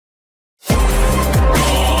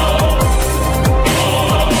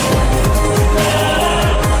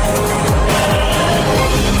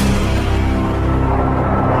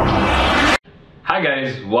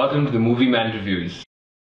welcome to the Movie Man Reviews.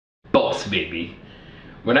 Boss Baby.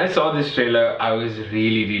 When I saw this trailer, I was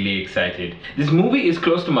really excited. This movie is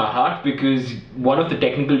close to my heart because one of the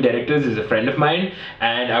technical directors is a friend of mine,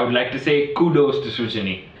 and I would like to say kudos to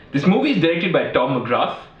Sujani. This movie is directed by Tom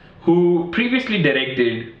McGrath, who previously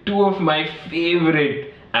directed two of my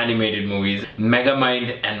favorite animated movies,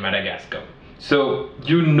 Megamind and Madagascar. So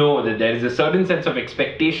you know that there is a certain sense of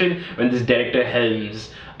expectation when this director helms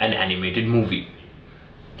an animated movie.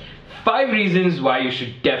 5 reasons why you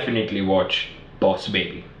should definitely watch Boss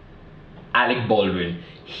Baby. Alec Baldwin.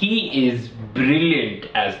 He is brilliant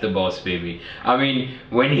as the Boss Baby. I mean,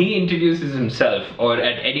 when he introduces himself, or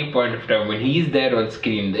at any point of time, when he's there on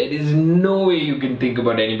screen, there is no way you can think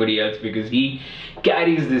about anybody else because he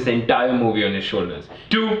carries this entire movie on his shoulders.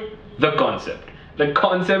 2. The concept. The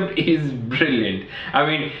concept is brilliant. I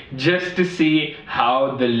mean, just to see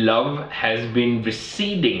how the love has been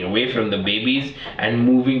receding away from the babies and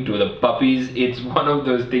moving to the puppies, it's one of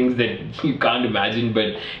those things that you can't imagine,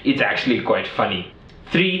 but it's actually quite funny.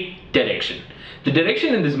 3. Direction. The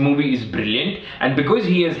direction in this movie is brilliant, and because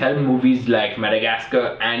he has helmed movies like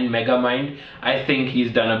Madagascar and Megamind, I think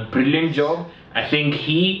he's done a brilliant job. I think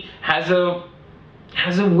he has a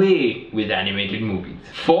way with animated movies.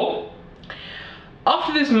 4.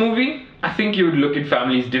 After this movie, I think you would look at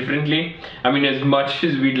families differently. I mean, as much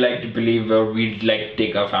as we'd like to believe or we'd like to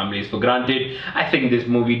take our families for granted, I think this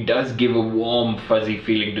movie does give a warm, fuzzy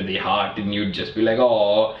feeling to the heart, and you'd just be like,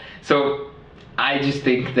 oh. So I just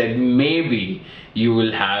think that maybe you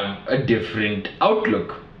will have a different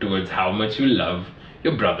outlook towards how much you love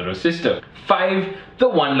your brother or sister. 5. The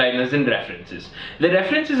one-liners and references. The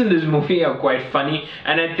references in this movie are quite funny,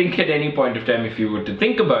 and I think at any point of time, if you were to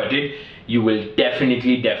think about it, you will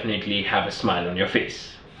definitely have a smile on your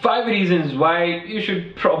face. 5 reasons why you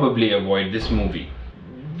should probably avoid this movie.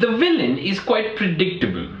 The villain is quite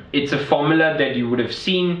predictable. It's a formula that you would have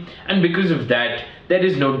seen, and because of that, there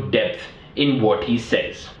is no depth in what he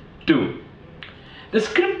says. 2. The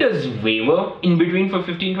script does waver in between for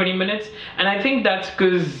 15-20 minutes, and I think that's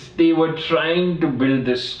because they were trying to build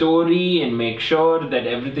the story and make sure that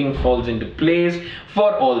everything falls into place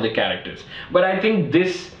for all the characters. But I think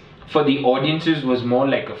this, for the audiences, was more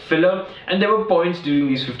like a filler, and there were points during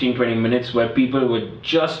these 15-20 minutes where people were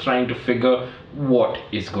just trying to figure what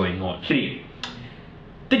is going on. 3.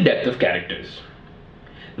 The depth of characters.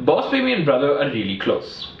 The Boss Baby and brother are really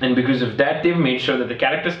close, and because of that, they've made sure that the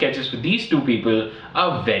character sketches for these two people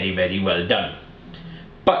are very well done.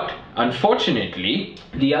 But unfortunately,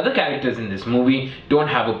 the other characters in this movie don't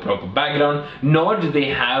have a proper background, nor do they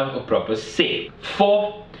have a proper say.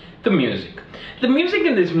 4. The music. The music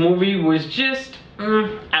in this movie was just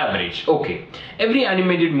average. Okay, every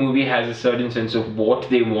animated movie has a certain sense of what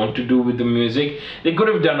they want to do with the music. They could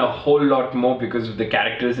have done a whole lot more because of the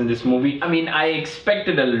characters in this movie. I mean, I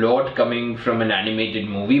expected a lot coming from an animated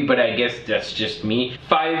movie, but I guess that's just me.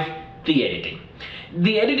 5. The editing.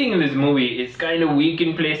 The editing in this movie is kind of weak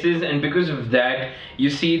in places, and because of that,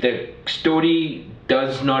 you see the story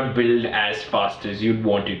does not build as fast as you'd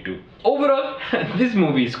want it to. Overall, this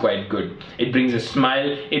movie is quite good. It brings a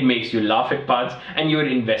smile, it makes you laugh at parts, and you're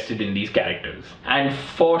invested in these characters. And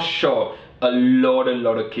for sure, a lot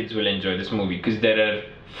of kids will enjoy this movie because there are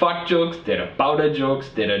fart jokes, there are powder jokes,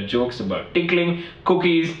 there are jokes about tickling,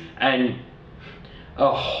 cookies, and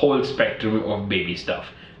a whole spectrum of baby stuff.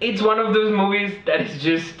 It's one of those movies that is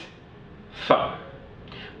just fun.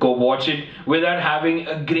 Go watch it without having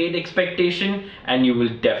a great expectation, and you will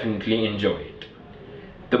definitely enjoy it.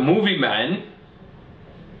 The Movie Man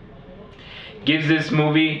gives this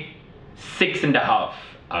movie 6.5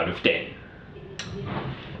 out of 10.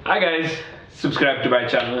 Hi guys, subscribe to my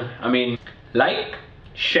channel. I mean, like,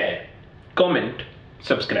 share, comment,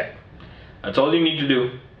 subscribe. That's all you need to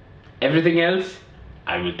do. Everything else,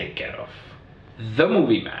 I will take care of. The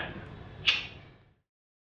Movie Man.